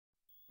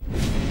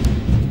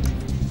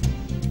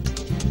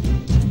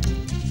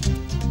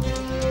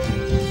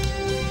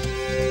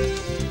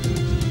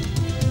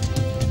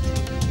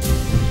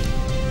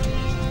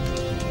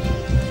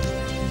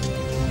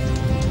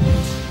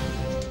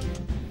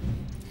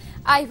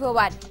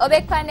අයිබෝවන්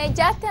ඔබෙක් වන්නේ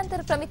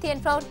ජාත්‍යන්තර ප්‍රමිතියෙන්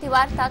ප්‍රවෘත්ති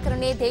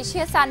වාර්තාකරණයේ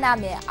දේශීය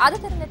සානාමය අද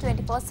කරන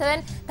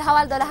 24/7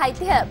 දහවල්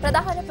 12:30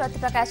 ප්‍රධාන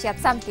ප්‍රවෘත්ති ප්‍රකාශයක්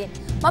සමගින්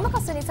මම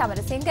කසුනි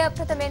සමරසිංහ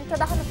ප්‍රථමයෙන්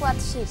ප්‍රධාන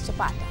පුවත් ශීර්ෂ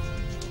පාඨ.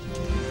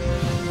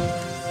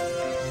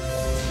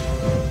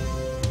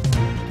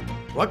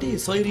 රටේ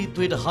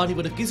සෛරීත්වයට හානි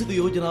වන කිසිදු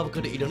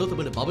යෝජනාවකට ඉඩ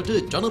නොතබන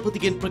බවට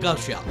ජනපතිගෙන්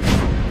ප්‍රකාශයක්.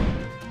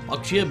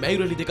 පක්ෂීය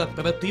මැයිරලි දෙකක්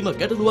පැවැත්වීම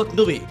ගැටලුවක්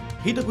නොවේ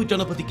හිටපු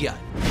ජනපති කියයි.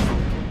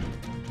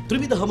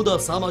 ත්‍රිවිධ හමුදා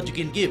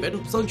සමාජිකයන්ගේ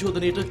වැඩුම්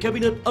සංශෝධනයට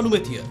කැබිනට්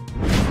අනුමැතිය.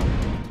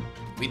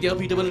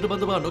 විද්‍යාපීඨවලට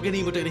බඳවා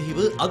නොගැනීමට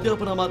එරෙහිව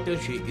අධ්‍යාපන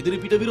අමාත්‍යාංශයේ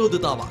ඉදිරිපිට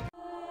විරෝධතාවක්.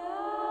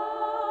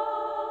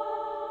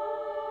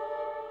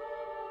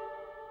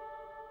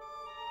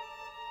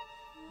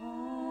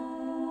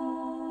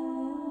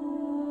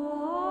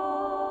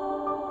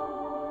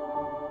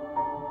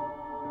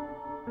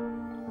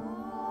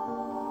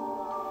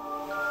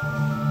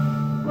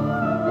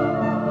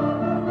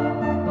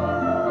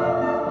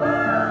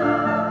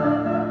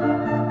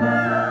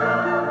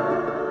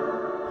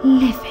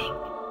 Living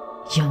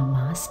your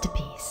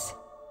masterpiece.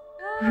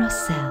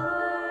 Rossell,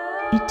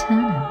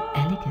 eternal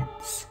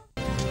elegance.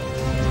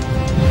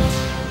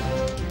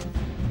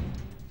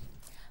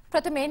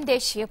 ප්‍රථමයෙන්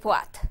දේශීය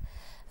පුවත්.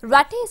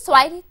 රටේ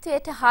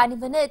ස්වෛරීත්වයට හානි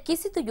වන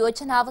කිසිදු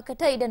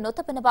යෝජනාවකට ඉඩ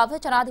නොතබන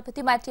බව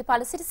ජනාධිපති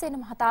මෛත්‍රීපාල සිරිසේන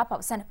මහතා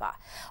පවසනවා.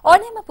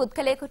 ඕනෑම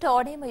පුද්ගලයෙකුට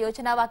ඕනෑම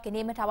යෝජනාවක්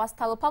ගෙනීමට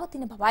අවස්ථාව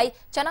පවතින බවයි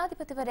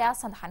ජනාධිපතිවරයා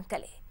සඳහන්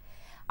කළේ.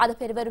 අද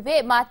පෙරවරුවේ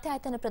මාධ්‍ය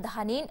ආයතන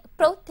ප්‍රධානීන්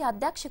ප්‍රවෘත්ති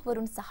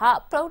අධ්‍යක්ෂකවරුන් සහ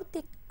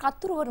ප්‍රවෘත්ති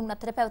කතුරුවරුන්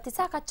අතර පැවති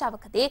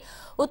සාකච්ඡාවකදී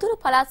උතුරු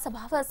පළාත්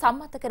සභාව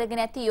සම්මත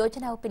කරගෙන ඇති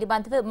යෝජනාව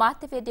පිළිබඳව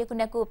මාධ්‍යවේදියෙකු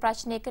නැගූ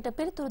ප්‍රශ්නයකට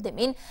පිළිතුරු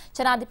දෙමින්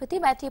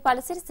ජනාධිපති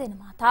මෛත්‍රීපාල සිරිසේන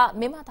මහතා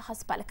මෙම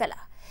අදහස් පළ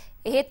කළා.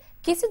 එහෙත්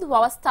කිසිදු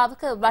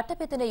අවස්ථාවක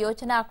වටපිටන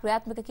යෝජනා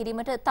ක්‍රියාත්මක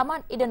කිරීමට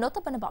Taman ඉඩ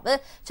නොතබන බව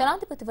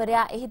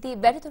ජනාධිපතිවරයා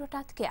එහිදී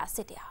වැඩිදුරටත් කියා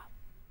සිටියා.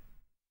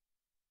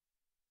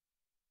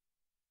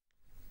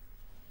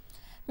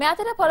 මේ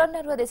අතර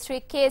පොළොන්නරුව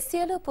දිස්ත්‍රික්කයේ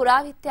සියලු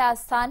පුරාවිද්‍යා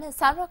ස්ථාන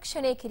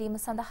සංරක්ෂණය කිරීම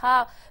සඳහා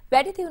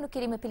වැඩි දියුණු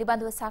කිරීම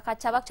පිළිබඳව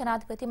සාකච්ඡාවක්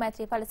ජනාධිපති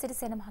මෛත්‍රීපාල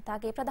සිරිසේන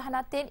මහතාගේ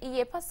ප්‍රධානත්වයෙන්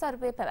ඊයේ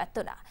පස්වරුවේ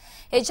පැවැත්වුණා.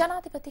 ඒ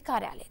ජනාධිපති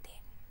කාර්යාලයේදී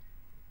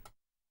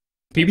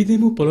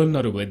පිබිදෙමු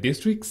පොළොන්නරුව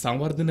දිස්ත්‍රික්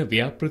සංවර්ධන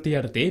ව්‍යාපෘති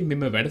යටතේ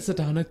මෙම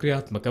වැඩසටහන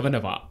ක්‍රියාත්මක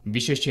වනවා.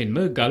 විශේෂයෙන්ම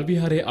ගල්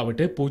විහාරයේ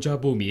අවට පූජා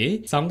භූමියේ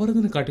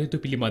සංවර්ධන කටයුතු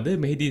පිළිබඳ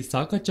මෙහිදී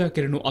සාකච්ඡා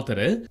කරනු අතර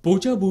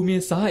පූජා භූමිය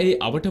සහ ඒ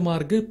අවට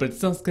මාර්ග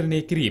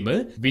ප්‍රතිසංස්කරණය කිරීම,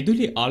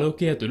 විදුලි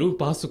ආලෝකය ඇතුළු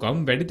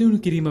පහසුකම් වැඩි දියුණු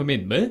කිරීම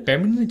මෙන්ම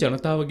පැමිණෙන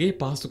ජනතාවගේ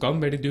පහසුකම්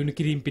වැඩි දියුණු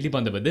කිරීම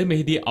පිළිබඳවද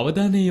මෙහිදී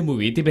අවධානය යොමු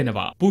වී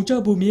තිබෙනවා. පූජා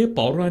භූමියේ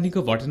පෞරාණික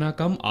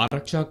වටිනාකම්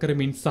ආරක්ෂා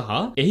කරමින් සහ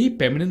එහි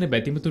පැමිණෙන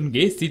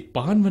බැතිමතුන්ගේ සිත්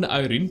පහන් වන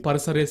අයුරින්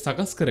පරිසරය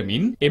සකස් කරමින්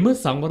එම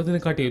සංවර්ධන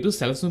කටයුතු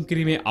සැලසුම්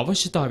කිරීමේ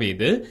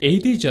අවශ්‍යතාවයද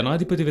එහිදී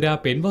ජනාධිපතිවරයා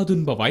පෙන්වා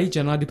දුන් බවයි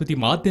ජනාධිපති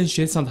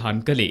මාධ්‍යංශය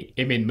සඳහන් කළේ.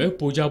 එමෙන්ම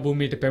පූජා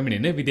භූමියට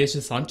පැමිණෙන විදේශ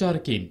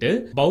සංචාරකයින්ට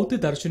බෞද්ධ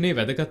දර්ශනයේ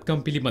වැදගත්කම්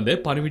පිළිබඳ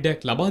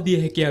පණිවිඩයක් ලබා දිය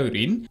හැකි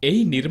අයුරින් එහි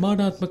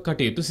නිර්මාණාත්මක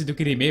කටයුතු සිදු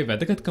කිරීමේ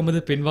වැදගත්කමද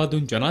පෙන්වා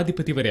දුන්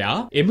ජනාධිපතිවරයා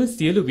එම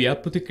සියලු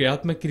ව්‍යාපෘති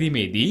ක්‍රියාත්මක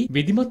කිරීමේදී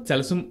විධිමත්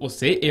සැලසුම්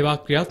ඔස්සේ ඒවා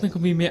ක්‍රියාත්මක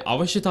වීමේ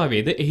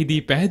අවශ්‍යතාවයද එහිදී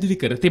පැහැදිලි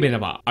කර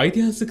තිබෙනවා.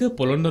 ඓතිහාසික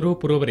පොළොන්නරුව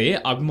පුරවරයේ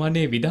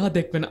අභිමානයේ විදහා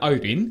දැක්වන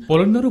අයුරින්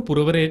පොළොන්නරුව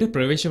පුරවරයට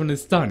ප්‍රවේශ වන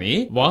ස්ථානයේ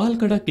වාහල්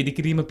කඩක්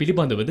ඉදිකිරීම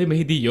පිළිබඳවද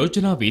මෙහිදී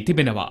යෝජනා වී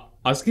තිබෙනවා.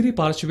 අස්ගිරි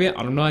පාර්ශවයේ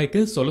අනුනායක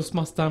සොළොස්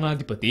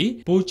මස්ථානාධිපති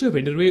පූජ්‍ය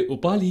වෙඬරුවේ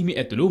උපාලි හිමි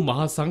ඇතුළු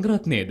මහා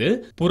සංඝරත්නයද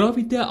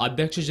පුරාවිද්‍යා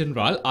අධ්‍යක්ෂ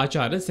ජෙනරාල්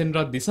ආචාර්ය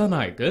සෙනරත්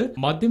දිසානායක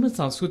මධ්‍යම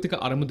සංස්කෘතික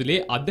අරමුදලේ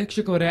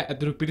අධ්‍යක්ෂකවරයා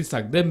ඇතුළු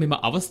පිරිසක්ද මෙම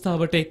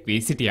අවස්ථාවට එක්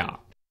වී සිටියා.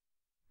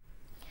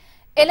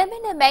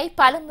 එළඹෙන මැයි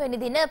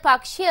පළමුවෙනි දින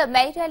පක්ෂීය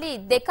මැයි රැලි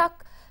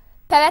දෙකක්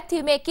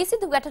පැවැත්වීමේ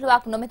කිසිදු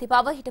ගැටලුවක් නොමැති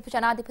බව හිටපු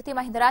ජනාධිපති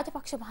මහින්ද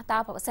රාජපක්ෂ මහතා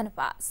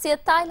පවසනවා. සිය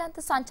තායිලන්ත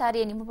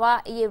සංචාරයේ නිමවා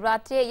ඊයේ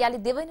රාත්‍රියේ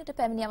යලි දෙවැනිට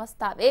පැමිණි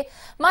අවස්ථාවේ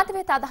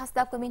මාධ්‍යවේත අදහස්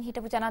දක්වමින්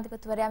හිටපු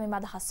ජනාධිපතිවරයා මෙම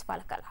අදහස්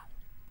පළ කළා.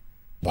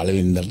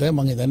 පළවෙනිදට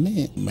මම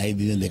හිතන්නේ මැයි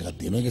දින දෙකක්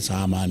තියෙනවා. ඒක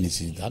සාමාන්‍ය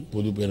සිතක්.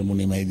 පොදු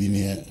පෙරමුණේ මැයි දිනය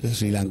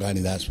ශ්‍රී ලංකා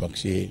නිදහස්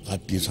පක්ෂයේ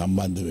කට්ටිය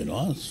සම්බන්ධ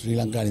වෙනවා. ශ්‍රී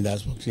ලංකා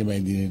නිදහස් පක්ෂයේ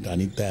මැයි දිනේට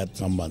අනිත් අයත්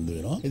සම්බන්ධ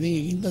වෙනවා.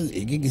 ඉතින්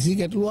ඒකේ කිසි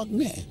ගැටලුවක්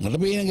නැහැ. මට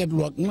පේන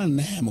ගැටලුවක්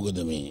නැහැ. මොකද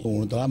මේ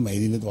ඕන තරම් මැයි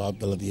දිනේ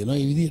පවත්වලා තියෙනවා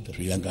මේ විදිහට.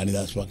 ශ්‍රී ලංකා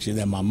නිදහස් පක්ෂයේ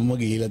දැන් මමම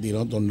ගිහිලා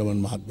තියෙනවා තොණ්ඩමන්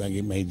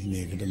මහත්මයාගේ මැයි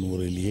දිනයකට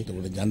නුවරඑළියේ.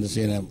 ඒකට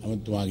චන්ද්‍රසේන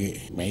අමතුමාගේ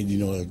මැයි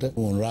දින වලට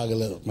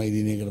මොනරාගල මැයි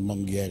දිනයකට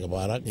මම ගියා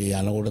එකපාරක්. ඒ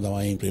යනකොට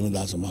තමයි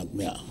ප්‍රේමදාස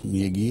මහත්මයා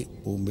මිය ගියේ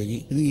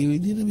ඕම්බෙගේ. ඉතින් ඒ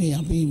විදිහට මේ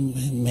අපි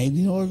මැයි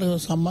දින වලට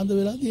සම්බන්ධ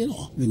වෙලා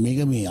තියෙනවා. ඉතින් මේක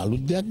මේ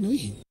අලුත් දෙයක්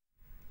නෙවෙයි.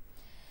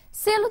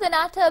 සියලු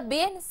දෙනාට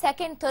බියෙන්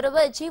සැකෙන් තොරව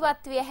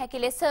ජීවත් විය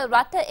හැකි ලෙස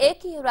රට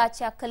ඒකීය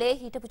රාජ්‍යයක් කළේ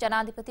හිටපු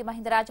ජනාධිපති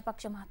මහින්ද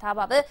රාජපක්ෂ මහතා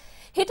බව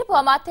හිටපු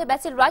අමාත්‍ය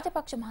බැසිල්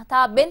රාජපක්ෂ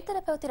මහතා බෙන්තර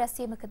පැවති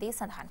රැස්වීමකදී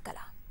සඳහන්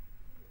කළා.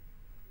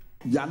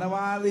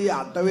 ජනවාරි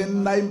 8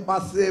 වෙනිදායින්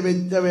පස්සේ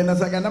වෙච්ච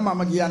වෙනස ගැන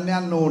මම කියන්න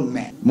යන්න ඕනේ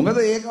නැහැ. මොකද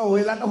ඒක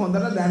ඔයලාට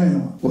හොඳට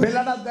දැනෙනවා.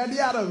 ඔයලාටත්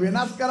වැඩි අර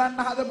වෙනස් කරන්න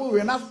හදපු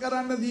වෙනස්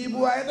කරන්න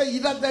දීපු අයට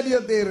ඊටත්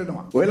වැඩිය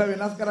තේරෙනවා. ඔයලා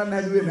වෙනස් කරන්න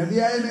හැදුවේ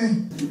නැති අයනේ.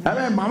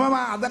 හැබැයි මම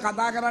අද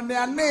කතා කරන්න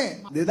යන්නේ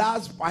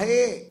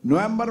 2005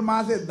 නොවැම්බර්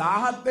මාසේ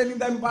 17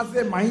 වෙනිදායින්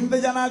පස්සේ මහින්ද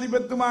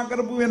ජනාධිපතිතුමා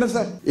කරපු වෙනස.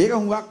 ඒක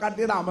හුඟක්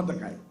කට්ටියට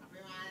අමතකයි.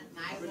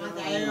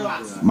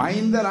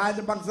 මහින්ද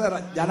රාජපක්ෂ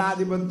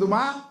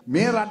ජනාධිපතිතුමා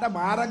මේ රට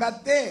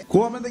බාරගත්තේ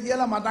කොහොමද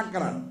කියලා මතක්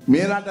කරන්න.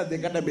 මේ රට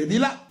දෙකට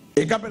බෙදිලා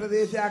එක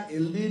ප්‍රදේශයක්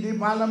LDD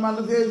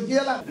පාර්ලිමේන්තුවේ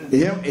කියලා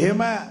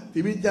එහෙම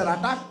තිබිච්ච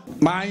රටක්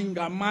මායින්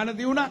ගම්මාන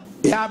දිනුණා.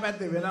 එහා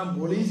පැත්තේ වෙනම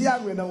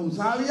පොලිසියක් වෙනම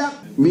උසාවියක්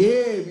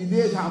මේ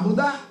විදේශ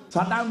හමුදා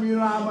සටන්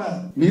විරාම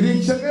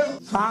නිරීක්ෂකයෝ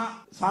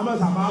සම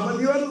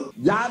සභාපතිවරු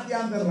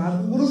ජාත්‍යන්තර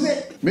රාජපුරුෂේ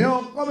මේ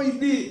ඔක්කොම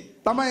ඉදී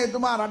තමයි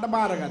එතුමා රට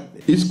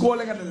බාරගත්තේ.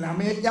 ඉස්කෝලේකට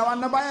ළමයෙක්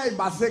යවන්න බයයි,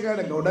 බස්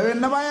එකකට ගොඩ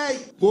වෙන්න බයයි,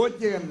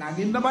 කෝච් එක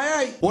නගින්න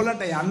බයයි,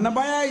 පොළට යන්න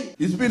බයයි,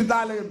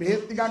 ඉස්පිරිතාලේ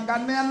බෙහෙත් ටිකක්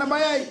ගන්න යන්න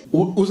බයයි,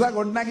 උස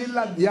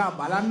ගොඩනැගිල්ල දිහා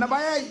බලන්න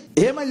බයයි.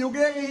 එහෙම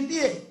යුගයක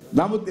හිටියේ.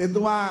 නමුත්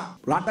එතුමා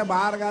රට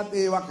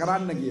බාරගත්තේ ඒවා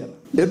කරන්න කියලා.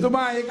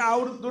 එතුමා ඒක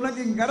අවුරුදු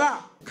 3කින්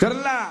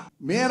කරලා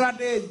මේ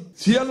රටේ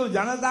සියලු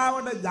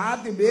ජනතාවට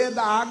ಜಾති ભેද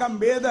ආගම්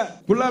ભેද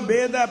කුල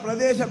ભેද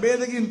ප්‍රදේශ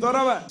ભેදකින්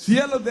තොරව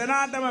සියලු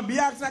දෙනාටම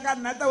බියක් සැකක්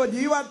නැතව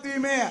ජීවත්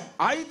වීමේ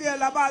අයිතිය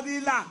ලබා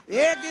දීලා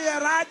ඒකීය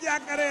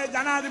රාජ්‍යයක් කරේ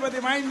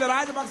ජනාධිපති මහින්ද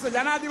රාජපක්ෂ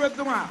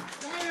ජනාධිපතිතුමා.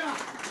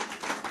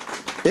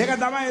 ඒක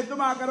තමයි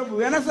එතුමා කරපු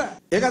වෙනස.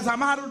 ඒක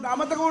සමහරුන්ට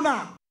අමතක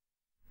වුණා.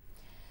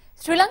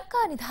 ශ්‍රී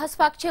ලංකා නිදහස්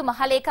පක්ෂයේ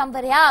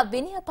මහලේකම්වරයා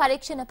විනය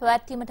පරීක්ෂණ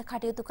පැවැත්වීමට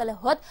කටයුතු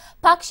කළහොත්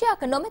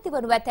පක්ෂයක්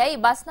නොමැතිවනු ඇතැයි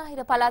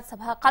බස්නාහිර පළාත්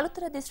සභා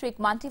කළුතර දිස්ත්‍රික්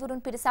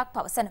මන්ත්‍රීවරුන් පිරිසක්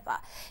පවසනවා.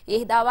 ඒ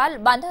හිදාවල්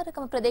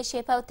බණ්ඩාරකම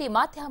ප්‍රදේශයේ පැවති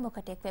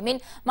මාධ්‍යාමුවකටෙක්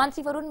වෙමින්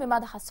මන්ත්‍රීවරුන් මෙම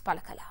අදහස්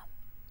පළ කළා.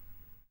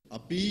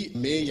 අපි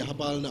මේ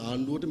යහපාලන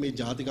ආණ්ඩුවට මේ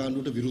ජාතික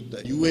ආණ්ඩුවට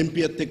විරුද්ධයි.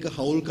 UNPත් එක්ක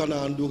හවුල් කරන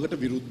ආණ්ඩුවකට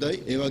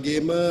විරුද්ධයි. ඒ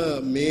වගේම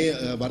මේ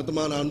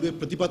වර්තමාන ආණ්ඩුවේ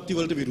ප්‍රතිපත්ති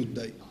වලට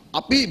විරුද්ධයි.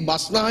 අපි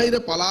බස්නාහිර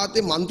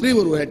පළාතේ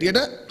മന്ത്രിවරු හැටියට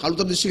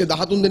කළුතර දිස්ත්‍රික්කේ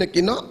 13 දෙනෙක්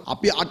ඉන්නවා.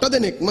 අපි 8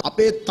 දෙනෙක්ම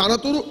අපේ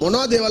තනතුරු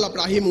මොනවා දේවල්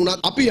අපිට අහිමි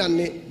වුණත් අපි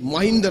යන්නේ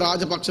මහින්ද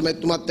රාජපක්ෂ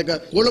මැතිතුමත් එක්ක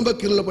කොළඹ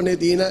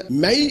කිරුළපනේ තියෙන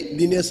මැයි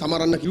දිනය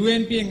සමරන්න.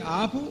 UNPෙන්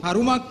ආපු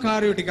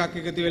හරුමක්කාරයෝ ටිකක්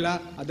එකතු වෙලා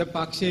අද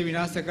පක්ෂය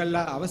විනාශ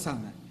කළා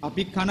අවසానයි.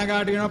 අපි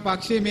කනගාටු වෙනවා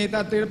පක්ෂයේ මේ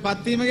තත්ත්වයට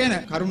පත් වීම ගැන.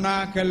 කරුණා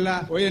කළා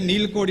ඔය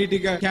නිල් කොඩි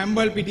ටික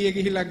කැම්බල් පිටියේ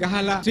ගිහිල්ලා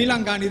ගහලා ශ්‍රී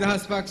ලංකා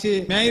නිදහස්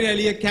පක්ෂයේ මැයි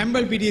රැළිය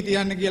කැම්බල් පිටියේ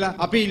තියන්න කියලා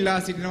අපි ඉල්ලා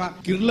සිටිනවා.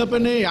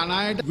 කිරුළපනේ යන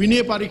අයට විනය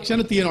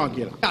පරීක්ෂණ තියනවා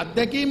කියලා.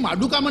 අත්දැකීම්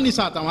අඩුකම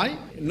නිසා තමයි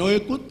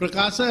නොයෙකුත්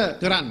ප්‍රකාශ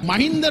කරන්නේ.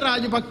 මහින්ද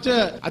රාජපක්ෂ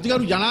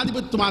අධිකරු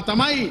ජනාධිපතිතුමා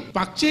තමයි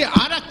පක්ෂයේ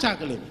ආරක්ෂා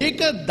කළේ.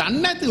 ඒක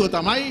දන්නේ නැතිව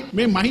තමයි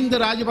මේ මහින්ද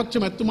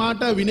රාජපක්ෂ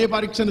මැතිතුමාට විනය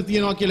පරීක්ෂණ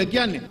තියනවා කියලා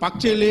කියන්නේ.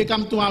 පක්ෂයේ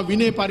ලේකම්තුමා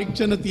විනය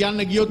පරීක්ෂණ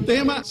තියන්න ගියොත්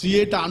එහෙම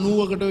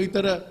 90කට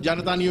විතර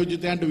ජනතා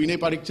නියෝජිතයන්ට විනය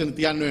පරීක්ෂණ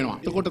තියන්න වෙනවා.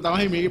 එතකොට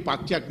තමයි මේකේ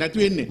පක්ෂයක්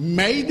නැති වෙන්නේ.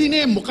 මැයි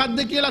දිනේ මොකද්ද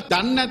කියලා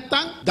දන්නේ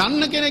නැත්නම්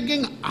දන්න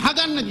කෙනෙක්ගෙන්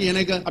අහගන්න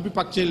කියන එක අපි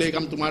පක්ෂයේ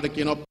ලේකම්තුමාට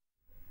කියනවා.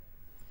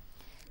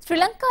 ශ්‍රී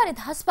ලංකා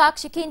නිදහස්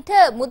පාක්ෂිකයින්ට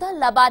මුදල්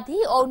ලබා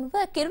දී ඔවුන්ව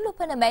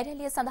කිරුළුපන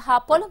මැයිරැළිය සඳහා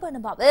පොළඹවන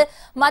බව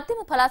මධ්‍යම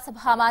පළාත්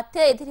සභා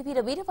අමාත්‍ය එදිරිවීර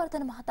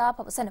වීරවර්ධන මහතා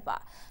පවසනවා.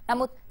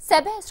 නමුත්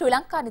සැබෑ ශ්‍රී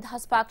ලංකා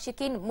නිදහස්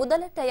පාක්ෂිකයින්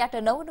මුදලට යට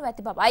නොවනු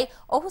ඇති බවයි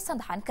ඔහු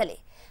සඳහන්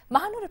කළේ.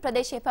 මහනුවර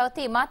ප්‍රදේශයේ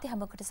පැවති මාධ්‍ය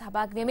හමුවකට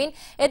සහභාගී වෙමින්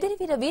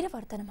එදිරිවීර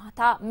වීරවර්ධන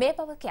මහතා මේ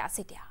බව කියා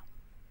සිටියා.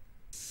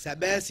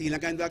 සැබෑ ශ්‍රී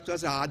ලංකා නිදහස්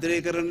පක්ෂය ආදරය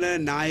කරන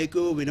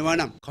නායකයෝ වෙනවා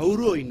නම්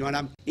කවුරුෝ ඉන්නවා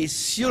නම් ඒ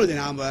සියලු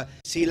දෙනාම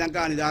ශ්‍රී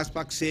ලංකා නිදහස්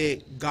පක්ෂයේ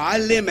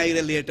ගාල්ලේ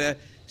මැයිරැළියට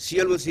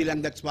සියලුම ශ්‍රී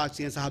ලංකා නිදහස්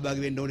පක්ෂයෙන්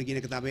සහභාගී වෙන්න ඕන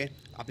කියන එක තමයි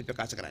අපි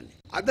ප්‍රකාශ කරන්නේ.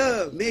 අද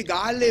මේ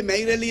ගාල්ලේ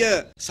මැයිරැළිය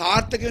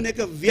සාර්ථක වෙන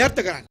එක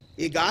ව්‍යර්ථ කරන්නේ.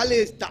 ඒ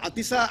ගාල්ලේ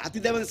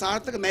අතිදැවන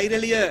සාර්ථක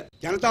මැයිරැළිය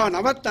ජනතාව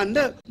නවත්තන්න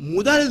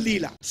මුදල්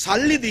දීලා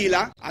සල්ලි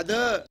දීලා අද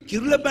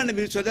කිරුළපන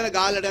මිනිස්සුන්ට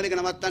ගාල්ලට යන එක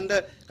නවත්තන්න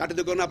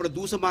කටයුතු කරන අපේ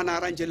දූෂමාන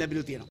ආරංචි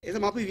ලැබිලා තියෙනවා. ඒක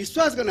තමයි අපි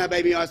විශ්වාස කරන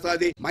හැබැයි මේ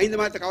අවස්ථාවේදී මහින්ද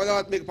මහත්තයා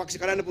කවදාවත් මේක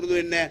පක්ෂ කරන්න පුරුදු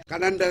වෙන්නේ නැහැ.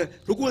 කනන්ඩ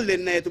රුකුල්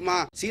දෙන්නේ නැහැ.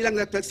 එතුමා ශ්‍රී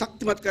ලංකාවට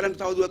ශක්තිමත් කරන්න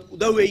තවදුරටත්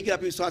උදව් වෙයි කියලා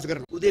අපි විශ්වාස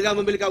කරනවා.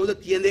 උදේගම මෙලික කවුද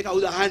කියන දේ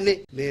කවුද අහන්නේ?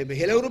 මේ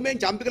හෙළවුරුමෙන්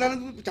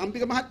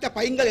චම්පික මහත්තයා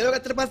පයින් ගල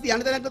එලවගත්තට පස්සේ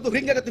යන තැනකට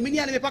රින්ගකට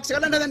මිනිහානේ මේ පක්ෂ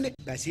කරන්න හදන්නේ.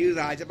 බැසිල්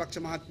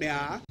රාජපක්ෂ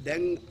මහත්මයා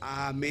දැන්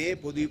මේ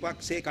පොදු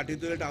විපක්ෂයේ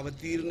කටයුතු වලට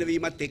අවතීර්ණ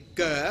වීමත් එක්ක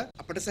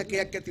අපට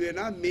සැකයක් ඇති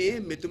වෙනවා මේ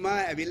මෙතුමා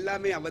ඇවිල්ලා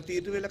මේ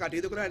අවතීර්ණ වෙලා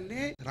කටයුතු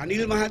කරන්නේ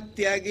රනිල්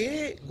මහත්තයාගේ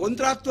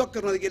කොන්ත්‍රාත්තුවක්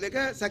කරනවාද කියන එක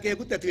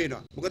සැකයකුත් ඇති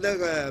වෙනවා. මොකද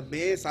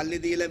මේ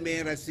සල්ලි දීලා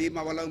මේ රැස්වීම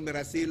අවලංගු මේ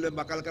රැස්වීම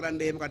බකල්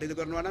කරන්න එහෙම කටයුතු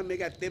කරනවා නම්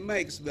මේක ඇත්තෙන්ම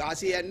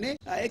වාසිය යන්නේ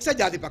එක්සත්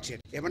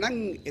ජාතිපක්ෂයට. එhmenan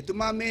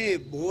එතුමා මේ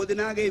බොහෝ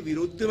දෙනාගේ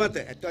විරුද්ධ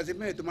මත ඇත්ත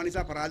වශයෙන්ම එතුමා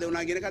නිසා පරාද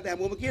වුණා කියන එක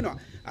හැමෝම කියනවා.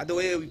 අද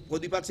ඔය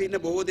පොදු විපක්ෂයේ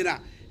ඉන්න බොහෝ දෙනා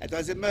ඇත්ත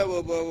වශයෙන්ම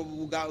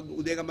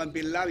උදේගමන්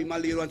පිල්ලා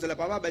විමල් දීරවංශලා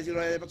පවා බැසිල්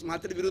රාජපක්ෂ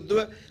මහත්තයාට විරුද්ධව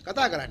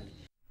කතා කරන්නේ.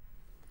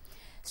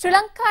 ශ්‍රී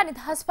ලංකා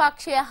නිදහස්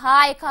පක්ෂය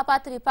හා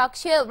ඒකාපත්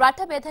විපක්ෂය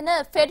රට බෙදන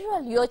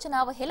ෆෙඩරල්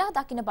යෝජනාව හෙලා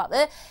දකින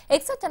බව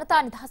එක්සත්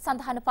ජනතා නිදහස්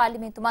සඳහන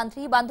පාර්ලිමේන්තු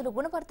මන්ත්‍රී බන්දුලු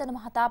ගුණවර්ධන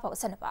මහතා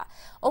පවසනවා.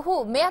 ඔහු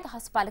මේ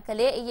අදහස් පළ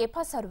කළේ ඊයේ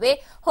පසරුවේ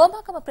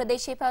හෝමාගම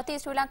ප්‍රදේශයේ පැවති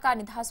ශ්‍රී ලංකා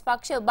නිදහස්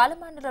පක්ෂ බල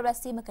මණ්ඩල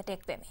රැස්වීමකට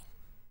එක් වෙමින්.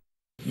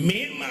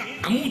 මේම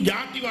අමු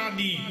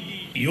ජාතිවාදී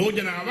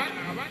යෝජනාවක්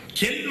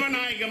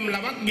චෙල්වනායකම්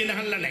ලවත්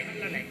ගෙනහල්ලා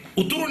නැහැ.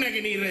 උතුරු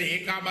නැගෙනහිර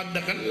ඒකාබද්ධ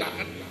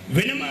කරලා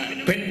වෙනම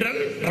ෆෙඩරල්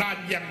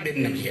රාජ්‍යයක්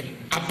දෙන්න කියලා.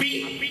 අපි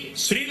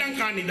ශ්‍රී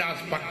ලංකා නිදහස්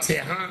පක්ෂය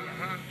හා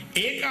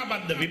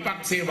ඒකාබද්ධ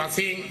විපක්ෂයේ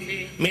වශයෙන්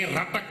මේ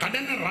රට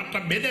කඩන රට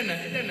බෙදෙන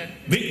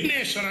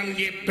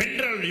විග්නේශ්වරන්ගේ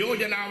ෆෙඩරල්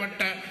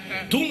යෝජනාවට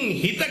තුන්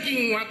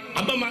හිතකින්වත්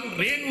අබමන්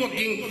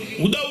රේණුවකින්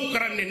උදව්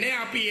කරන්නේ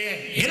නැහැ. අපි ඒ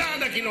හෙලා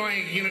දකින්නවා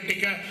කියන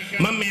ටික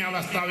මම මේ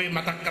අවස්ථාවේ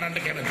මතක්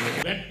කරන්න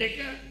කැමතියි. වැට් එක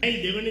මේ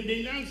දෙවෙනි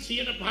දින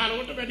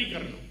 115කට වැඩි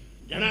කරනවා.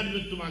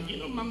 ජනාධිපතිතුමා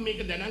කියනවා මම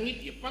මේක දැනන්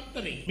හිටියේ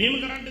පත්තරේ. මේව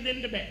කරන්න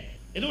දෙන්න බෑ.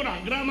 එතකොට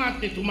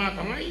අග්‍රාමාත්‍යතුමා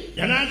තමයි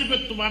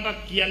ජනාධිපතිතුමාට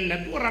කියන්නේ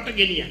නැතුව රට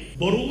ගෙනියන්නේ.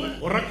 බොරුව,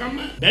 හොරකම,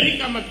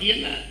 බැරිකම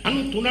කියන අනු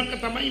තුනක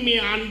තමයි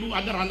මේ ආණ්ඩුව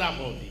අද රඳා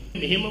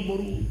පවතින්නේ. මෙහෙම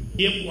බොරු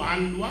කියපු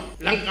ආණ්ඩුවක්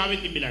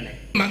ලංකාවේ තිබිලා නැහැ.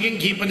 මගෙන්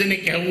කීප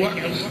දෙනෙක් ඇහුවා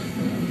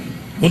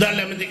මුදල්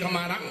ඇමතිකම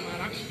අරන්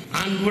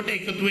ආණ්ඩුවට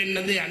එකතු වෙන්නද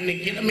යන්නේ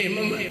කියලා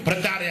මෙහෙම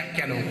ප්‍රචාරයක්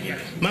යනවා.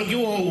 මම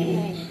කිව්වා ඔව්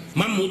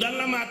මම මුදල්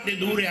අමාත්‍ය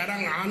ධූරය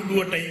අරන්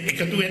ආණ්ඩුවට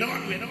එකතු වෙනවා.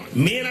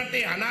 මේ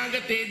රටේ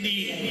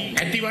අනාගතයේදී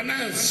ඇතිවන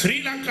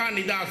ශ්‍රී ලංකා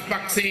නිදහස්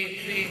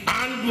පක්ෂයේ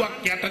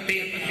ආණ්ඩුවක්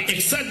යටතේ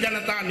එක්සත්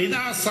ජනතා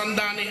නිදහස්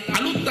සන්ධානයේ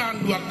අලුත්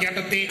ආණ්ඩුවක්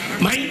යටතේ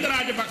මහින්ද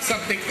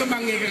රාජපක්ෂත් එක්ක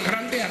මම ඒක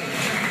කරන්න යනවා.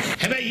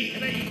 හැබැයි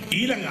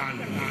ඊළඟ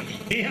ආණ්ඩුව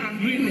ඒ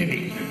ආණ්ඩුවේ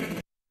නෙවෙයි.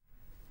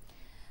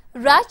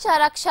 රාජ්‍ය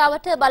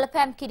ආරක්ෂාවට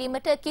බලපෑම්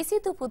කිරීමට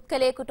කිසිදු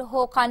පුද්ගලයෙකුට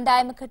හෝ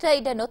කණ්ඩායමකට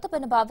ඉඩ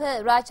නොතබන බව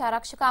රාජ්‍ය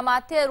ආරක්ෂක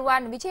අමාත්‍ය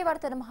රුවන්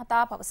විජේවර්ධන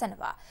මහතා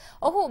පවසනවා.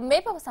 ඔහු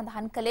මේ බව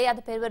සඳහන් කළේ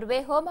අද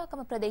පෙරවරුවේ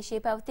හෝමාගම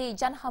ප්‍රදේශයේ පැවති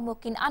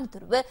ජනහමුවකින්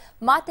අනතුරුව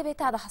මාධ්‍ය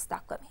වෙත අදහස්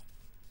දක්වමින්.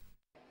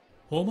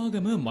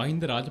 හෝමාගම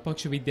මහින්ද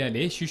රාජපක්ෂ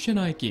විද්‍යාලයේ ශිෂ්‍ය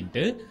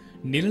නායකයින්ට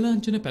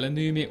නිලලාංඡන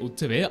පැළඳීමේ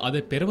උත්සවය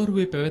අද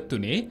පෙරවරුවේ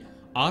පැවැත්වුණේ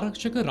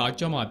ආරක්ෂක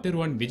රාජ්‍ය අමාත්‍ය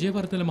රුවන්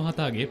විජේවර්ධන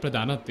මහතාගේ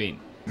ප්‍රධානත්වයෙන්.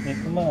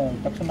 මේකම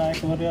පක්ෂ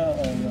නායකවරයා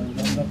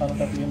ජනතා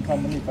කනකතියෙන්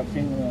සම්බන්ධ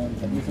විපක්ෂයෙන්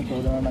සදීස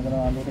චෝදනා නගන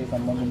ආණ්ඩුවට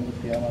සම්බන්ධ වෙන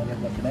ක්‍රියාමාර්ගයක්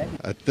ගත්තේ නැහැ.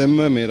 ඇත්තම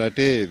මේ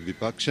රටේ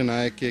විපක්ෂ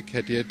නායකයෙක්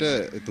හැටියට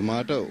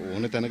එතුමාට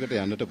ඕන තැනකට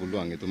යන්නට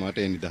පුළුවන්.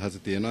 එතුමාට ඒ නිදහස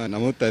තියෙනවා.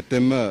 නමුත්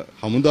ඇත්තෙන්ම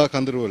හමුදා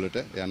කඳවුරු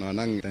වලට යනවා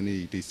නම් එතන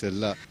ඊට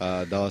ඉස්සෙල්ලා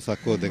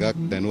දවසක් හෝ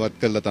දෙකක් දැනුවත්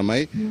කළා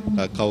තමයි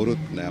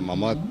කවුරුත්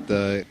මමත්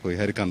කොයි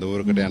හරි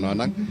කඳවුරකට යනවා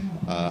නම්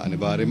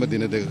අනිවාර්යයෙන්ම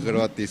දින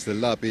දෙකකටවත්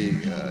ඉස්සෙල්ලා අපි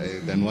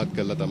දැනුවත්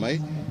කළා තමයි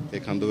ඒ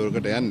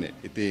කඳවුරකට යන්නේ.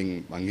 ඉතින්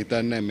මං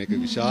හිතන්නේ මේක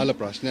විශාල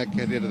ප්‍රශ්නයක්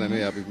හැටියට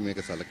නෙමෙයි අපි මේක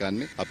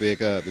සලකන්නේ. අපි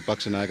ඒක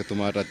විපක්ෂ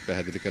නායකතුමාටත්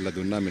පැහැදිලි කරලා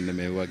දුන්නා. මෙන්න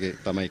මේ වගේ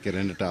තමයි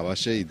කරන්නට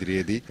අවශ්‍ය.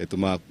 ඉදිරියේදී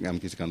එතුමා යම්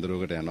කිසි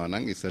කඳවුරකට යනවා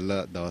නම්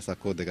ඉස්සෙල්ලා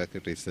දවසක් හෝ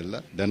දෙකකට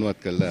ඉස්සෙල්ලා දැනුවත්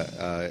කරලා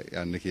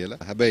යන්න කියලා.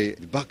 හැබැයි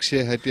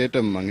විපක්ෂයේ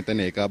හැටියට මං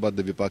හිතන්නේ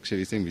ඒකාබද්ධ විපක්ෂ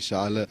විසින්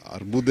විශාල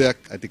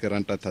අර්බුදයක් ඇති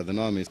කරන්නටත්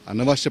හදනවා. මේ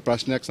අනවශ්‍ය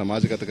ප්‍රශ්නයක්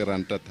සමාජගත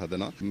කරන්නටත්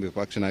හදනවා.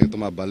 විපක්ෂ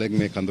නායකතුමා බලෙන්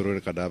මේ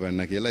කඳවුරට කඩා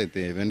බැන්න කියලා.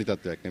 ඉතින් එවැනි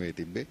තත්වයක් නෙවෙයි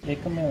තිබ්බේ.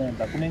 ඒකම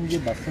දකුණෙන්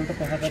ගිය බස් වලට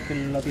පහරක්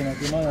කෙල්ලලා තියෙනවා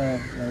කියනවා.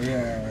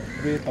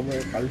 ඒ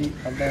පල්ලි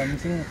කණ්ඩායම්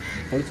විසින්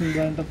පොලිසිය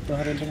නිලධාරීන්ට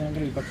පහර දෙන්න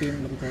කරන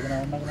විපක්ෂයෙන් ලොකු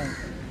චෝදනාවක් නගනවා.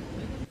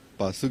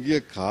 පසුගිය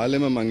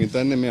කාලෙම මං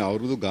හිතන්නේ මේ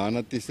අවුරුදු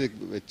ගානක් තිස්සේ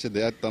වෙච්ච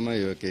දෙයක්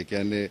තමයි ඔය. ඒ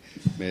කියන්නේ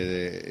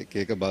මේ එක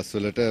එක බස්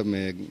වලට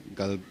මේ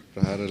ගල්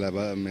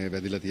ප්‍රහාර මේ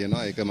වැදිලා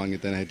තියෙනවා. ඒක මං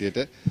හිතන හැටියට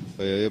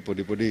ඔය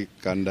පොඩි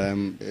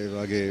කණ්ඩායම් ඒ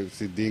වගේ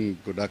සිද්ධීන්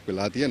ගොඩක්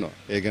වෙලා තියෙනවා.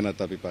 ඒ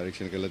ගැනත් අපි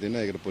පරීක්ෂණ කරලා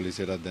තියෙනවා. ඒකට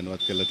පොලිසියටත්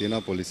දැනුවත් කරලා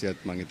තියෙනවා.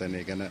 පොලිසියත් මං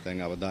හිතන්නේ ඒ ගැන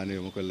දැන් අවධානය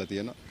යොමු කරලා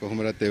තියෙනවා.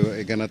 කොහොමදත්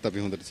ඒ ගැනත් අපි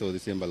හොඳට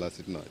සෝදිසියෙන් බලා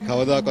සිටිනවා.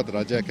 කවදාකවත්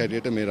රජයක්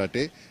හැටියට මේ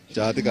රටේ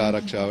ජාතික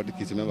ආරක්ෂාවට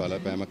කිසිම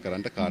බලපෑමක්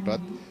කරන්න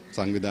කාටවත්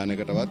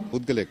සංවිධානයකටවත්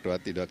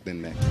පුද්ගලයෙක්ටවත් ඉඩක්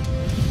දෙන්නේ නැහැ.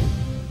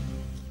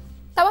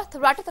 තවත්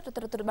රටට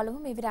තොරතුරු බලමු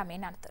මේ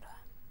විරාමයෙන් අනතුරුව.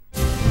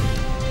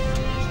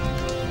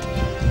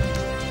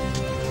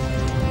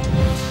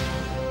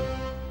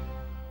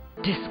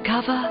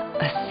 Discover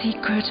a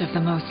secret of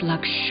the most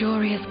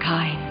luxurious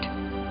kind.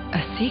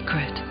 A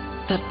secret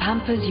that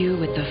pampers you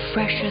with the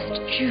freshest,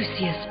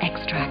 juiciest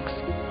extracts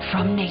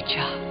from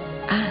nature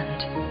and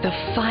the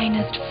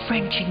finest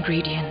French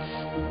ingredients.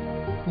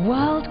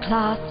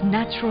 World-class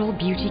natural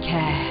beauty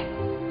care.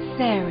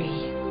 Sari,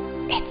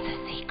 it's a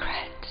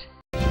secret.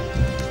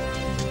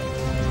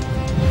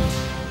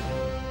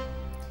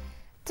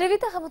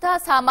 ත්‍රිවිධ හමුදා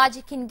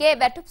සමාජිකින්ගේ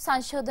වැටුප්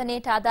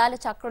සංශෝධනයට අදාළ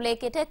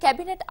චක්‍රලේඛයට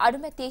cabinet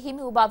අනුමැතිය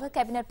හිමි වූ බව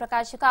cabinet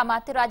ප්‍රකාශක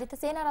අමාත්‍ය රාජිත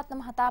සේනාරත්න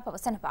මහතා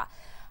පවසනවා.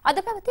 අද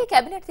පැවති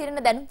කැබිනට්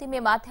තීරණ දැනුම්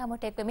දීමේ මාධ්‍ය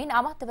හමුවට එක්වමින්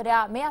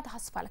අමාත්‍යවරයා මේ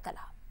අදහස් පළ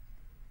කළා.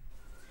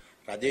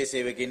 රජයේ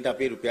සේවකයන්ට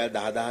අපි රුපියල්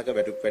 10000ක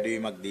වැටුප්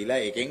වැඩිවීමක් දීලා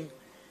ඒකෙන්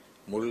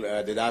මුල්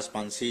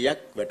 2500ක්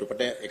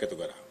වැටුපට එකතු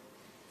කරා.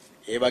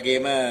 ඒ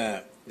වගේම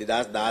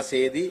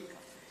 2016 දී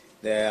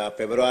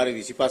පෙබරවාරි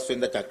 25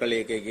 වෙනිදා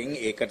චක්‍රලේඛයකින්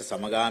ඒකට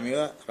සමගාමීව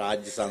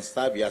රාජ්‍ය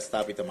සංස්ථා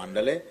ව්‍යවස්ථාපිත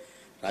මණ්ඩලය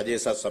රජයේ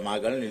සත්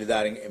සමාගම්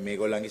නිලධාරීන්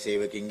මේගොල්ලන්ගේ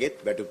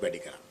සේවකින්ගෙත් වැටුප්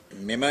වැඩි කරා.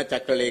 මෙම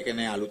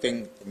චක්‍රලේඛනය අලුතෙන්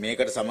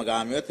මේකට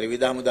සමගාමීව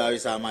ත්‍රිවිධ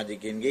හමුදාවේ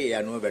සමාජිකයන්ගේ ඒ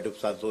අනුව වැටුප්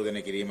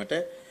සංශෝධනය කිරීමට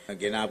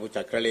ගෙන ආපු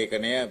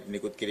චක්‍රලේඛනය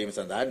නිකුත් කිරීම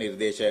සඳහා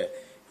නිර්දේශ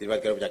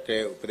ඉදිරිපත් කරපු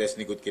චක්‍රයේ උපදේශ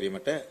නිකුත්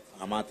කිරීමට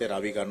අමාත්‍ය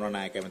රවි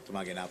කරුණානායක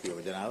ඇමතුමා ගෙන ආපු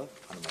යෝජනාව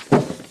අනුමත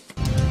කළා.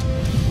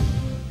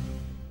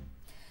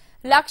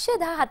 ලක්ෂ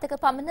 17ක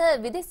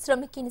පමණ විදේශ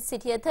ශ්‍රමිකයින්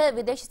සිටියද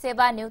විදේශ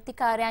සේවා නියුක්ති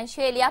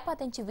කාර්යාංශයේ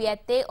ලියාපදිංචි වී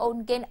ඇත්තේ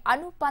ඔවුන්ගෙන්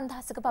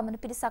 95,000ක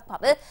පමණ පිරිසක්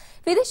බව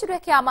විදේශ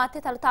රැකියා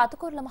අමාත්‍ය තලත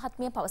අතුකොරළ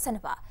මහත්මිය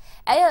පවසනවා.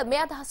 ඇය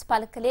මේ අදහස්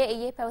පළ කළේ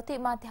ඊයේ පැවති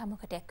මාධ්‍ය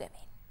හමුවකට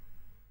එක්වමින්.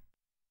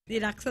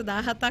 ඉතින් ලක්ෂ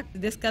 17ක්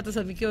විදේශගත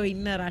ශ්‍රමිකයෝ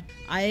ඉන්න රට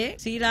අය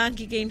ශ්‍රී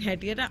ලාංකිකයින්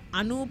හැටියට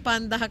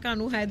 95000ක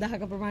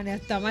 96000ක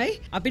ප්‍රමාණයක් තමයි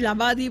අපි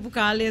ලබා දීපු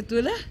කාලය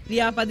තුල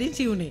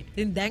ලියාපදිංචි වුණේ.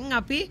 ඉතින් දැන්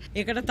අපි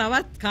ඒකට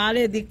තවත්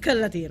කාලය දික්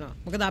කරලා තියෙනවා.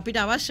 මොකද අපිට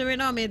අවශ්‍ය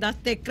වෙනවා මේ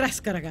දත්ත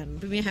එක්රැස් කරගන්න.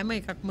 අපි මේ හැම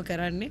එකක්ම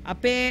කරන්නේ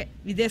අපේ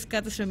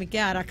විදේශගත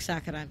ශ්‍රමිකයා ආරක්ෂා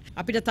කරන්න.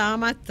 අපිට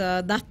තාමත්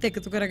දත්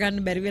එකතු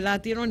කරගන්න බැරි වෙලා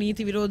තියෙනවා.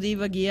 නීති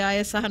විරෝධීව ගිය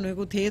අය සහ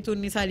නොයෙකුත්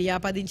හේතුන් නිසා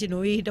ලියාපදිංචි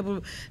නොවී හිටපු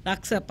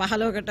ලක්ෂ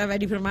 15කට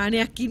වැඩි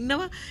ප්‍රමාණයක්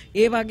ඉන්නවා.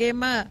 ඒ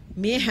වගේම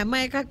මේ හැම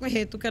එකක්ම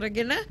හේතු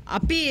කරගෙන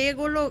අපි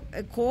ඒගොල්ලෝ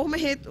කොහොම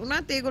හේතු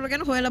වුණත් ඒගොල්ලෝ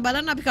ගැන හොයලා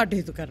බලන්න අපි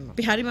කටයුතු කරනවා.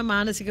 අපි හරිම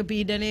මානසික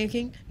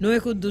පීඩනයකින්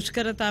නොයෙකුත්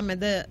දුෂ්කරතා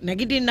මැද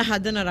නැගිටින්න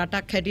හදන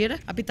රටක්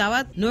හැටියට අපි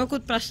තවත්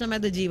නොයෙකුත් ප්‍රශ්න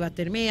මැද ජීවත්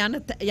වෙනවා.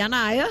 මේ යන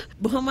අය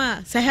බොහොම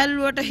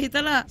සැහැල්ලුවට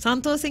හිතලා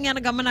සන්තෝෂෙන්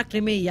යන ගමනක්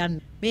නෙමෙයි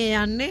යන්නේ. මේ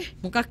යන්නේ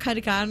මොකක්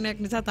හරි කාරණයක්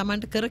නිසා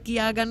Tamanට කර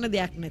කියා ගන්න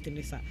දෙයක් නැති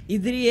නිසා.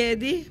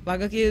 ඉදිරියේදී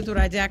වගකිය යුතු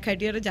රජයක්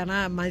හැටියට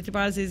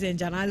මෛත්‍රීපාල සිරිසේන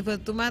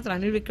ජනාධිපතිතුමා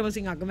රනිල්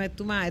වික්‍රමසිංහ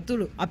අගමැතිතුමා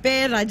ඇතුළු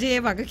අපේ රජයේ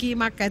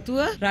වගකීමක්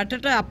ඇතුව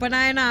රටට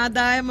අපනයන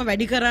ආදායම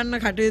වැඩි කරන්න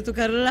කටයුතු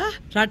කරලා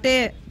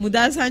රටේ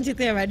මුදල්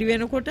සංචිතය වැඩි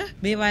වෙනකොට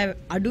මේවා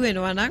අඩු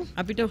වෙනවා නම්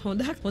අපිට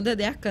හොඳ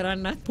දෙයක්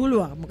කරන්න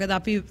පුළුවන්. මොකද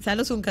අපි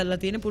සැලසුම් කරලා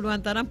තියෙන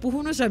පුළුවන් තරම්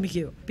පුහුණු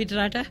ශ්‍රමිකයෝ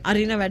පිටරට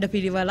අරින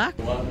වැඩපිළිවෙලක්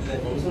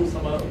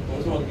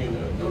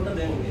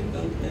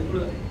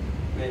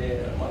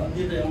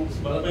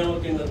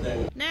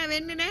නෑ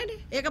වෙන්නේ නෑනේ.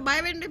 ඒක බය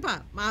වෙන්න එපා.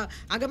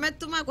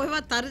 අගමැතිතුමා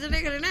කොහෙවත්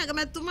තර්ජනය කරේ නෑ.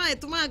 අගමැතිතුමා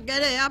එතුමා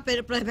ගැන එයා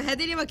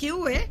පැහැදිලිව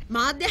කිව්වේ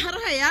මාධ්‍ය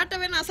හරහා එයාට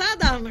වෙන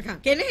අසාධාරණකම්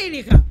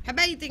කෙනෙහිලිකම්.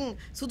 හැබැයි ඉතින්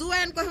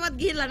සුදුවයන් කොහෙවත්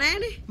ගිහිල්ලා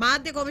නෑනේ.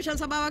 මාධ්‍ය කොමිෂන්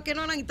සභාවක්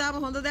එනවා නම්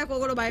ඊටාම හොඳ දෙයක්.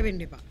 ඕගොල්ලෝ බය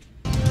වෙන්න එපා.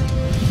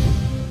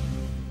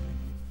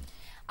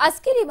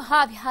 අස්කිරි මහා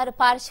විහාර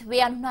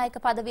පාර්ශවයේ අනුනායක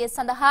පදවිය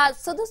සඳහා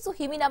සුදුසු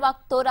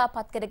හිමිනමක්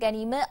තෝරාපත් කර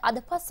ගැනීම අද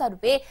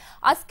පස්වරුවේ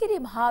අස්කිරි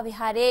මහා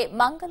විහාරයේ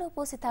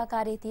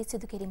මංගලෝපෝසිතාකාරයේදී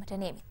සිදු කිරීමට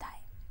නියමිතයි.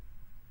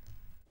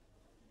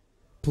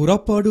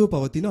 පුරප්පාඩුව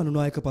පවතින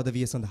අනුනායක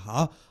පදවිය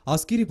සඳහා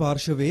අස්කිරි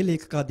පාර්ශවයේ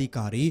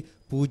ලේකකාධිකාරී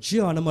පූජ්‍ය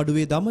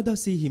අනමඩුවේ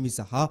ධම්මදස්සී හිමි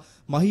සහ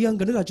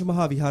මහියංගන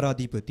රජමහා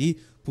විහාරාධිපති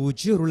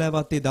පූජ්‍ය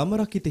රුලෑවත්තේ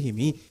ධම්මරක්කිත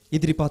හිමි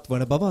ඉදිරිපත්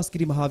වන බව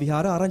අස්කිරි මහා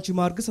විහාර ආරංචි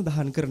මාර්ග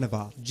සඳහන්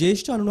කරනවා.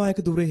 ජ්‍යෙෂ්ඨ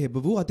අනුනායක ධුරය හෙබ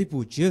වූ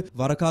අතිපූජ්‍ය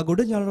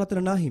වරකාගොඩ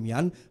ඥානරත්න නා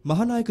හිමියන්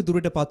මහානායක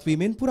ධුරයට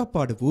පත්වීමෙන්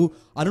පුරප්පාඩු වූ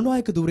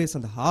අනුනායක ධුරය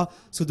සඳහා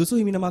සුදුසු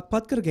හිමිනමක්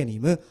පත් කර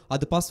ගැනීම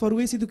අද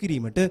පස්වරුවේ සිදු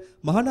කිරීමට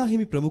මහානා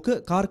හිමි ප්‍රමුඛ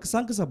කාර්ක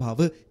සංඝ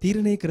සභාව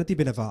තීරණය කර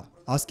තිබෙනවා.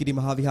 අස්කිරි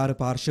මහා විහාර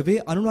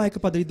පාර්ශවයේ අනුනායක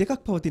පදවි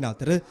දෙකක් පවතින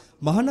අතර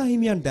මහානා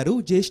හිමියන් දැරූ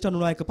ජ්‍යෙෂ්ඨ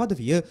අනුනායක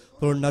පදවිය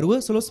පොළොන්නරුව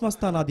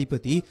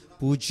සොළොස්මස්ථානාධිපති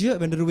පූජ්‍ය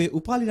වෙඬරුවේ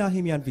උපාලිනා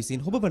හිමියන්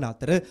විසින් හොබවන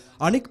අතර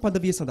අනෙක්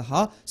පදවිය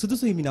සඳහා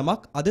සුදුසු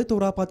හිමිනමක් අද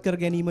තෝරාපත් කර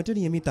ගැනීමට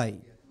නියමිතයි.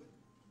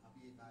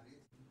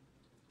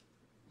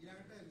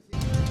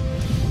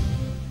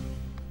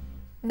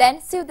 දැන්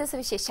සිව්දස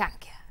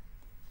විශේෂාංකය.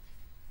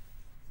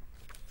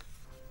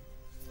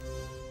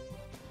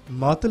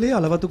 මාතලේ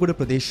අලවතුගොඩ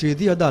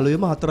ප්‍රදේශයේදී අද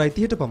අලුයම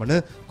 4:30ට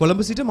පමණ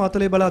කොළඹ සිට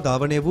මාතලේ බලා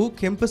ධාවනය වූ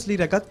කෙම්පස්ලි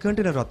රැගත්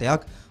කන්ටේනර්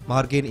රථයක්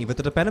මාර්ගයෙන්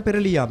ඉවතට පැන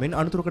පෙරළී යාමෙන්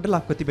අනතුරකට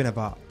ලක්ව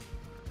තිබෙනවා.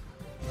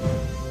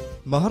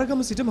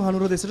 මහරගම සිට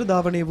මහනුවර දෙසට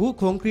ධාවනය වූ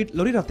කොන්ක්‍රීට්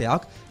ලොරි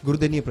රථයක්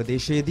ගුරුදෙනිය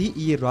ප්‍රදේශයේදී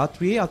ඊයේ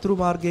රාත්‍රියේ අතුරු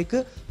මාර්ගයක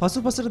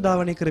පසුපසට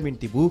ධාවනය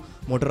කරමින් තිබූ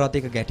මොටර්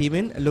රථයක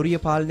ගැටීමෙන් ලොරිය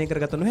පාලනය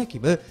කරගත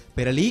නොහැකිව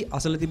පෙරළී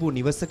අසල තිබූ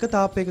නිවසක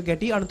තාපයක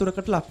ගැටි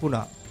අනතුරකට ලක්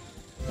වුණා.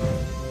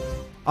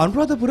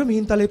 අනුරාධපුර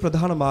මිහින්තලේ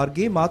ප්‍රධාන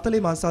මාර්ගයේ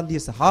මාතලේ මන්සන්දිය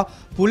සහ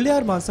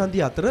පුල්ලයාර්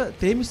මන්සන්දිය අතර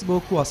තේමිස්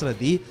බෝක්කුව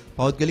අසලදී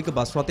පෞද්ගලික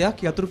බස්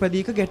රථයක්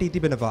යතුරුපැදියක ගැටී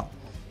තිබෙනවා.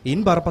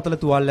 ඉන් බරපතල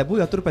තුවාල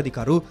ලැබූ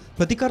යතුරුපැදිකරු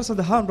ප්‍රතිකාර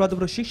සඳහා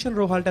අනුරාධපුර ශික්ෂණ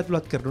රෝහලට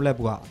ඇතුළත් කරනු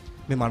ලැබුවා.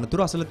 මෙම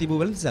අනතුර අසල තිබූ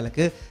වලින් සැලක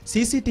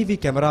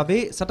CCTV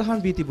කැමරාවේ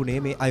සටහන් වී තිබුණේ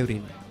මේ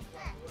අයුරින්.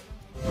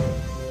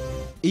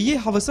 ඊයේ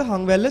හවස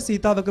හංවැල්ල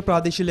සීතාවක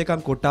ප්‍රාදේශීය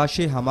ලේකම්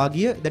කොට්ටාශයේ හමා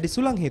ගිය දැඩි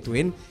සුළං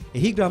හේතුවෙන්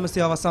එහි ග්‍රාම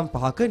සේවාවසම්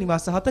 5ක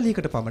නිවාස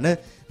 40කට පමණ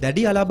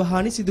දැඩි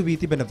අලාභහානි සිදු වී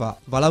තිබෙනවා.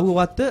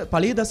 වලව්වවත්ත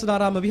පළිය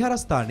දසනාරාම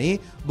විහාරස්ථානයේ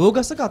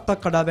බෝගසක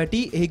අත්තක් කඩා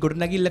වැටි එහි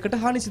ගොඩනැගිල්ලකට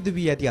හානි සිදු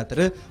වී ඇති අතර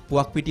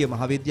පුවක්පිටිය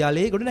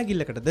මහාවිද්‍යාලයේ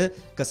ගොඩනැගිල්ලකටද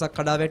කසක්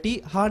කඩා වැටි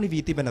හානි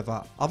වී තිබෙනවා.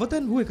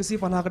 අවතන් වූ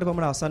 150කට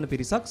පමණ ආසන්න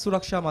පිරිසක්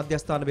සුරක්ෂා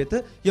මධ්‍යස්ථාන වෙත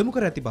යොමු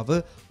කර ඇති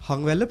බව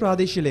හංවැල්ල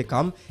ප්‍රාදේශීය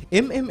ලේකම්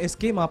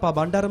MMSK මාපා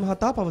බණ්ඩාර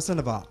මහතා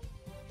පවසනවා.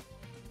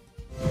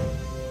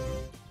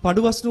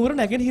 පඩුවස්නුවර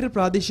නැගෙනහිර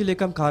ප්‍රාදේශීය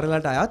ලේකම්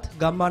කාර්යාලයට අයත්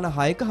ගම්මාන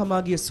 6ක හමා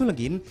ගිය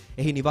සුළඟින්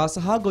එහි නිවාස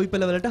හා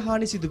ගොවිපළවලට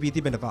හානි සිදු වී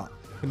තිබෙනවා.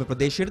 එම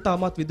ප්‍රදේශයට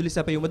තාමත් විදුලි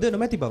සැපයුමද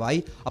නොමැති බවයි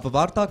අප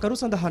වාර්තාකරු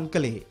සඳහන්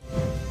කළේ.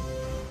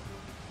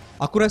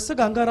 අකුරැස්ස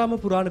ගංගාරාම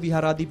පුරාණ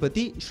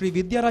විහාරාධිපති ශ්‍රී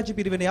විද්‍යාරාජ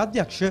පිරිවෙනේ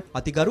අධ්‍යක්ෂ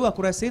අතිගරු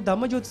අකුරැස්සේ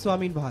ධම්මජෝති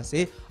ස්වාමීන්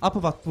වහන්සේ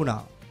අපවත්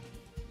වුණා.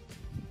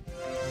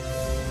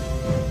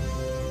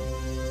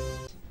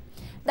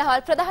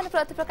 දහවල් ප්‍රධාන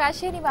ප්‍රති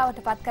ප්‍රකාශය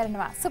නිමවට පත්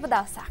කරනවා. සුබ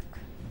දවසක්.